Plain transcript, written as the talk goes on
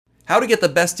how to get the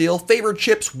best deal, favorite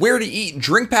chips, where to eat,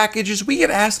 drink packages. We get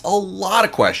asked a lot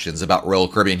of questions about Royal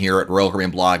Caribbean here at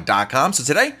RoyalCaribbeanBlog.com. So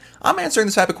today, I'm answering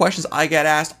this type of questions I get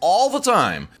asked all the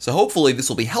time. So hopefully this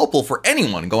will be helpful for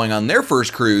anyone going on their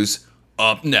first cruise.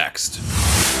 Up next.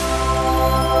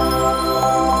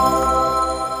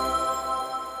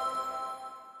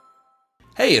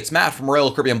 Hey, it's Matt from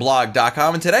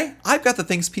RoyalCaribbeanBlog.com, and today I've got the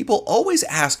things people always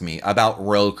ask me about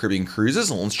Royal Caribbean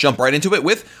cruises, and let's jump right into it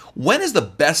with, when is the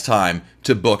best time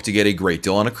to book to get a great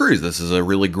deal on a cruise? This is a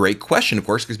really great question, of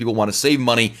course, because people want to save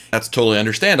money. That's totally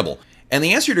understandable. And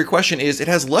the answer to your question is, it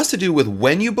has less to do with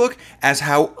when you book as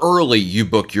how early you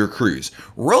book your cruise.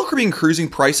 Royal Caribbean cruising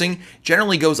pricing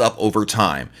generally goes up over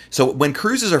time. So when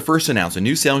cruises are first announced, when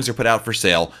new sailings are put out for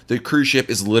sale, the cruise ship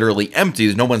is literally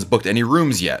empty. No one's booked any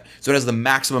rooms yet. So it has the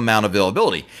maximum amount of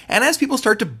availability. And as people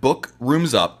start to book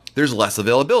rooms up, there's less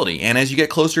availability. And as you get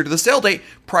closer to the sail date,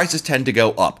 prices tend to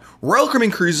go up. Royal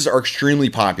Caribbean cruises are extremely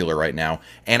popular right now.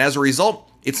 And as a result,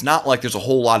 it's not like there's a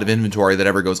whole lot of inventory that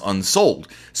ever goes unsold.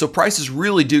 So prices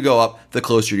really do go up the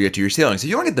closer you get to your sailings.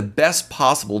 If you want to get the best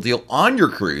possible deal on your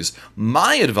cruise,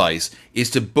 my advice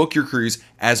is to book your cruise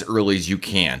as early as you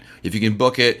can. If you can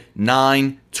book it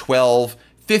 9, 12,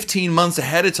 15 months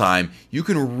ahead of time, you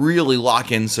can really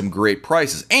lock in some great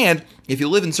prices. And if you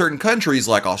live in certain countries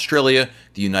like Australia,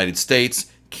 the United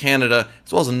States, Canada,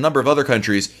 as well as a number of other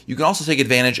countries, you can also take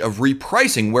advantage of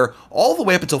repricing, where all the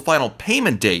way up until final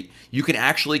payment date, you can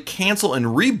actually cancel and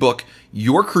rebook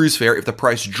your cruise fare if the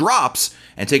price drops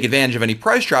and take advantage of any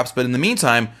price drops, but in the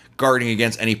meantime, guarding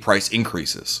against any price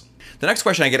increases. The next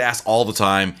question I get asked all the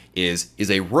time is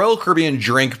a Royal Caribbean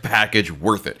drink package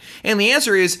worth it? And the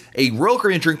answer is, a Royal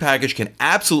Caribbean drink package can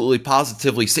absolutely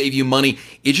positively save you money.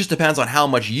 It just depends on how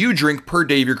much you drink per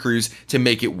day of your cruise to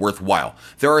make it worthwhile.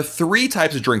 There are 3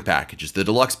 types of drink packages: the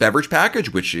deluxe beverage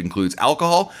package, which includes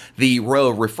alcohol, the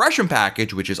Royal refreshment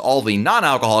package, which is all the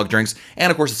non-alcoholic drinks, and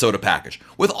of course the soda package.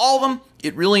 With all of them,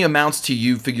 it really amounts to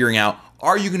you figuring out,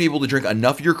 are you going to be able to drink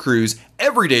enough of your cruise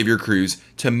every day of your cruise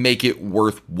to make it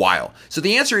worthwhile? So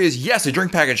the answer is yes, a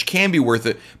drink package can be worth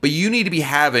it, but you need to be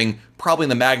having probably in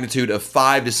the magnitude of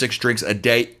 5 to 6 drinks a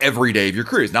day every day of your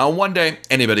cruise. Now, in one day,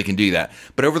 anybody can do that.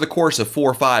 But over the course of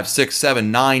 4, 5, 6,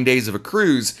 7, 9 days of a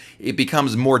cruise, it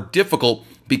becomes more difficult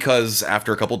because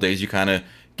after a couple days, you kind of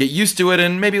get used to it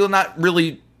and maybe not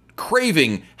really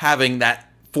craving having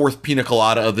that 4th pina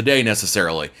colada of the day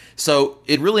necessarily. So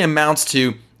it really amounts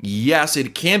to, yes,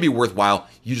 it can be worthwhile.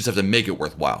 You just have to make it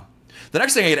worthwhile. The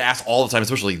next thing I get asked all the time,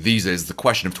 especially these days, the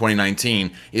question of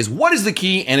 2019, is what is the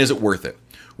key and is it worth it?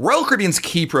 Royal Caribbean's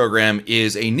Key program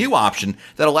is a new option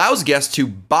that allows guests to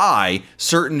buy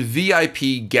certain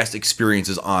VIP guest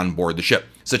experiences on board the ship,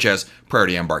 such as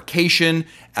priority embarkation,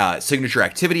 signature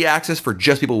activity access for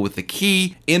just people with the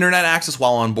key, internet access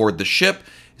while on board the ship,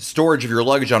 storage of your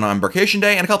luggage on embarkation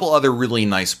day, and a couple other really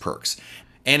nice perks.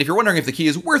 And if you're wondering if the key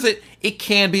is worth it, it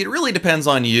can be. It really depends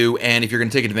on you and if you're going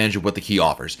to take advantage of what the key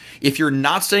offers. If you're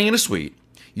not staying in a suite,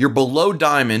 you're below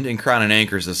Diamond in Crown and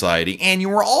Anchor Society, and you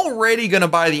were already going to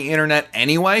buy the internet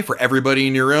anyway for everybody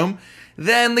in your room,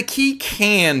 then the key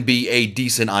can be a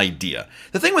decent idea.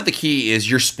 The thing with the key is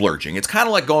you're splurging. It's kind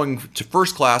of like going to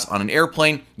first class on an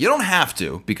airplane. You don't have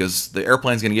to, because the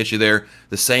airplane's going to get you there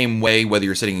the same way whether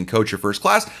you're sitting in coach or first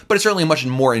class, but it's certainly much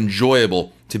more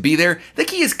enjoyable to be there. The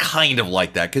key is kind of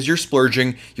like that, because you're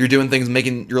splurging, you're doing things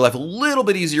making your life a little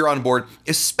bit easier on board,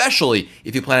 especially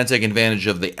if you plan on taking advantage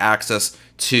of the access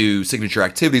to signature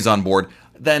activities on board.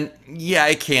 Then yeah,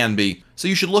 it can be. So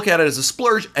you should look at it as a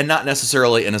splurge and not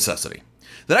necessarily a necessity.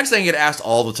 The next thing I get asked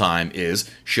all the time is,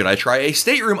 should I try a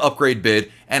stateroom upgrade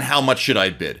bid, and how much should I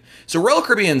bid? So Royal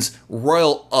Caribbean's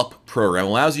Royal Up program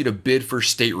allows you to bid for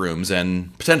staterooms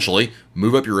and potentially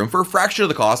move up your room for a fraction of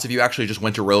the cost if you actually just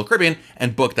went to Royal Caribbean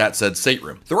and booked that said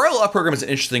stateroom. The Royal Up program is an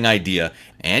interesting idea,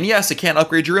 and yes, it can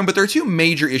upgrade your room, but there are 2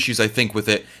 major issues I think with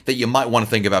it that you might want to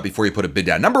think about before you put a bid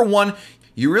down. Number 1,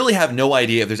 you really have no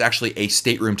idea if there's actually a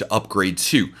stateroom to upgrade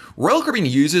to. Royal Caribbean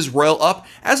uses Royal Up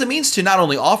as a means to not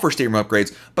only offer stateroom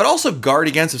upgrades, but also guard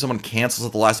against if someone cancels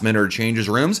at the last minute or changes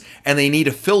rooms and they need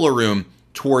to fill a room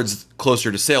towards closer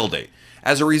to sail date.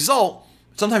 As a result,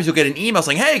 sometimes you'll get an email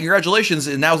saying, hey, congratulations,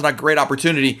 and now's not a great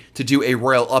opportunity to do a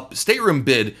Royal Up stateroom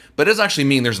bid, but it doesn't actually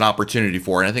mean there's an opportunity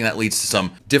for it, and I think that leads to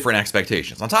some different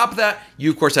expectations. On top of that,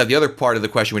 you of course have the other part of the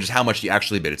question, which is how much do you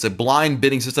actually bid? It's a blind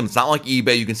bidding system. It's not like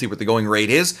eBay. You can see what the going rate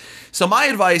is. So my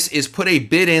advice is put a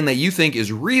bid in that you think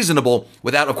is reasonable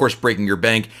without, of course, breaking your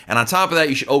bank. And on top of that,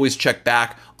 you should always check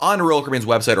back on Royal Caribbean's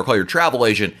website or call your travel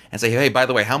agent and say, hey, by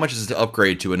the way, how much is it to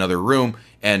upgrade to another room?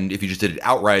 And if you just did it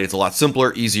outright, it's a lot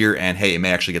simpler, easier, and hey, it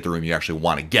may actually get the room you actually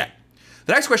want to get.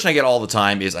 The next question I get all the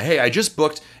time is, hey, I just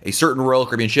booked a certain Royal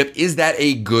Caribbean ship. Is that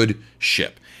a good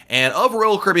ship? And of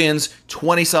Royal Caribbean's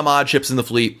 20 some odd ships in the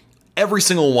fleet, every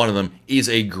single one of them is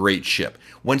a great ship.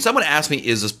 When someone asks me,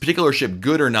 is this particular ship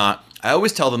good or not, I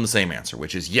always tell them the same answer,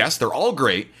 which is yes, they're all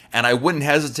great, and I wouldn't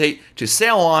hesitate to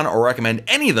sail on or recommend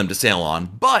any of them to sail on,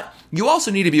 but you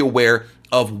also need to be aware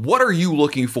of what are you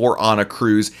looking for on a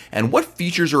cruise and what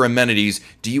features or amenities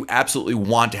do you absolutely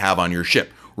want to have on your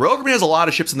ship. Royal Caribbean has a lot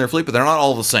of ships in their fleet, but they're not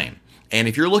all the same. And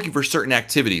if you're looking for certain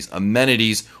activities,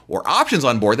 amenities, or options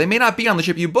on board, they may not be on the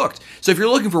ship you booked. So if you're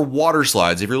looking for water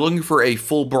slides, if you're looking for a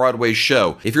full Broadway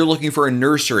show, if you're looking for a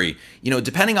nursery,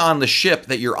 depending on the ship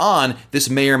that you're on, this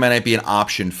may or may not be an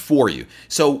option for you.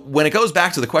 So when it goes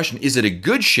back to the question, is it a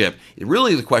good ship?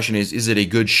 Really the question is it a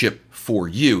good ship for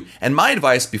you? And my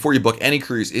advice before you book any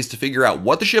cruise is to figure out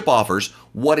what the ship offers,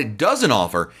 what it doesn't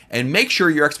offer, and make sure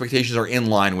your expectations are in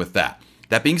line with that.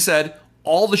 That being said,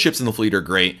 all the ships in the fleet are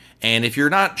great, and if you're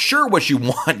not sure what you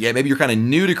want yet, maybe you're kind of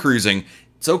new to cruising,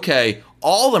 it's okay.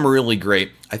 All of them are really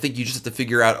great. I think you just have to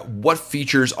figure out what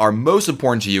features are most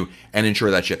important to you and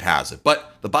ensure that ship has it.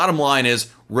 But the bottom line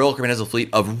is Royal Caribbean has a fleet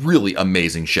of really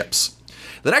amazing ships.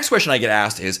 The next question I get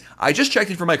asked is, I just checked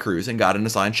in for my cruise and got an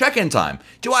assigned check-in time.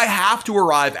 Do I have to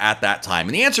arrive at that time?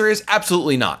 And the answer is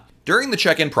absolutely not. During the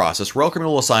check-in process, Royal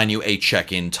Caribbean will assign you a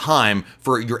check-in time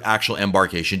for your actual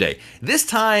embarkation day. This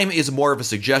time is more of a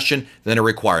suggestion than a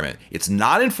requirement. It's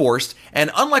not enforced,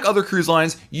 and unlike other cruise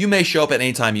lines, you may show up at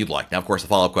any time you'd like. Now, of course, the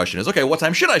follow-up question is, okay, what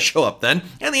time should I show up then?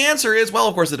 And the answer is, well,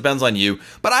 of course, it depends on you,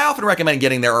 but I often recommend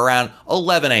getting there around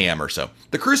 11 a.m. or so.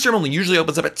 The cruise terminal usually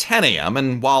opens up at 10 a.m.,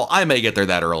 and while I may get there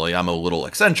that early, I'm a little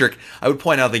eccentric, I would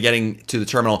point out that getting to the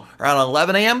terminal around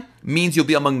 11 a.m. means you'll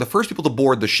be among the first people to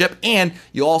board the ship, and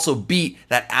you'll also beat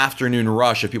that afternoon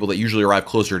rush of people that usually arrive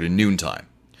closer to noontime.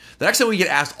 The next thing we get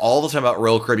asked all the time about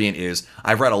Royal Caribbean is,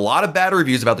 I've read a lot of bad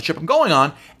reviews about the ship I'm going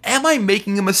on. Am I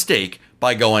making a mistake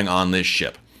by going on this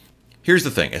ship? Here's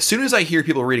the thing. As soon as I hear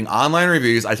people reading online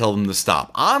reviews, I tell them to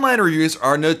stop. Online reviews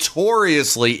are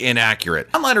notoriously inaccurate.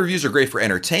 Online reviews are great for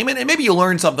entertainment, and maybe you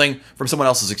learn something from someone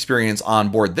else's experience on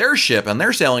board their ship and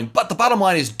their sailing, but the bottom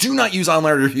line is do not use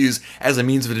online reviews as a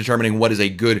means of determining what is a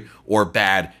good or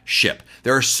bad ship.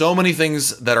 There are so many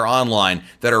things that are online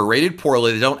that are rated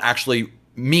poorly that don't actually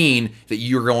mean that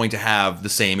you're going to have the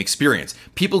same experience.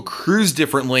 People cruise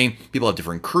differently, people have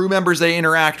different crew members they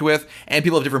interact with, and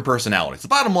people have different personalities. The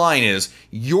bottom line is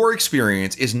your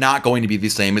experience is not going to be the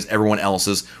same as everyone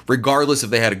else's, regardless if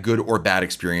they had a good or bad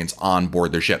experience on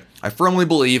board their ship. I firmly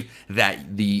believe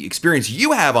that the experience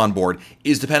you have on board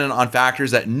is dependent on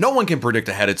factors that no one can predict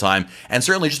ahead of time, and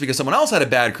certainly just because someone else had a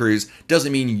bad cruise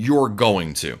doesn't mean you're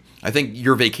going to. I think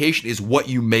your vacation is what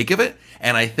you make of it,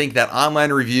 and I think that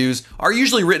online reviews are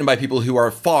usually written by people who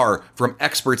are far from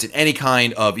experts in any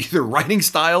kind of either writing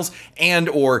styles and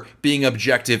or being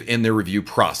objective in their review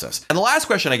process. And the last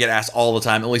question I get asked all the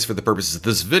time, at least for the purposes of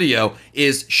this video,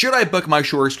 is should I book my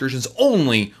shore excursions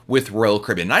only with Royal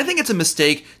Caribbean? And I think it's a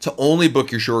mistake to only book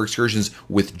your shore excursions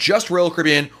with just Royal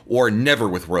Caribbean or never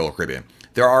with Royal Caribbean.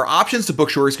 There are options to book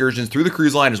shore excursions through the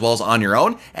cruise line as well as on your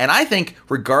own, and I think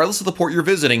regardless of the port you're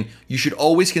visiting, you should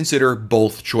always consider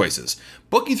both choices.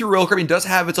 Booking through Royal Caribbean does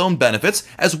have its own benefits,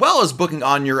 as well as booking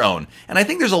on your own, and I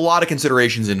think there's a lot of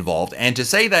considerations involved, and to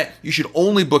say that you should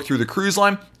only book through the cruise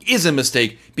line is a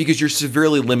mistake because you're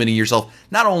severely limiting yourself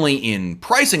not only in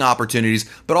pricing opportunities,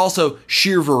 but also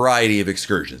sheer variety of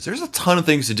excursions. There's a ton of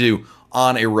things to do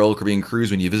on a Royal Caribbean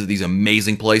cruise when you visit these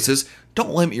amazing places.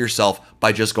 Don't limit yourself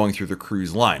by just going through the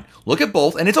cruise line. Look at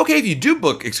both, and it's okay if you do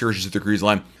book excursions through the cruise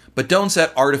line, but don't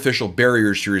set artificial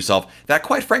barriers to yourself that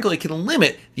quite frankly can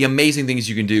limit the amazing things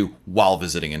you can do while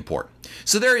visiting in port.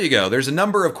 So there you go. There's a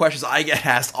number of questions I get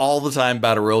asked all the time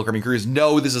about a Royal Caribbean cruise.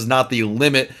 No, this is not the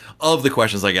limit of the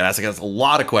questions I get asked. I get a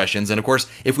lot of questions, and of course,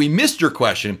 if we missed your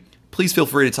question, please feel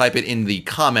free to type it in the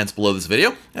comments below this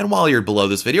video. And while you're below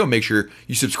this video, make sure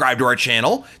you subscribe to our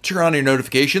channel, turn on your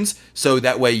notifications, so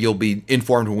that way you'll be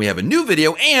informed when we have a new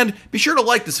video, and be sure to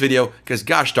like this video, because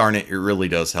gosh darn it, it really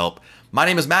does help. My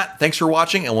name is Matt, thanks for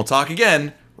watching, and we'll talk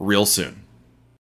again real soon.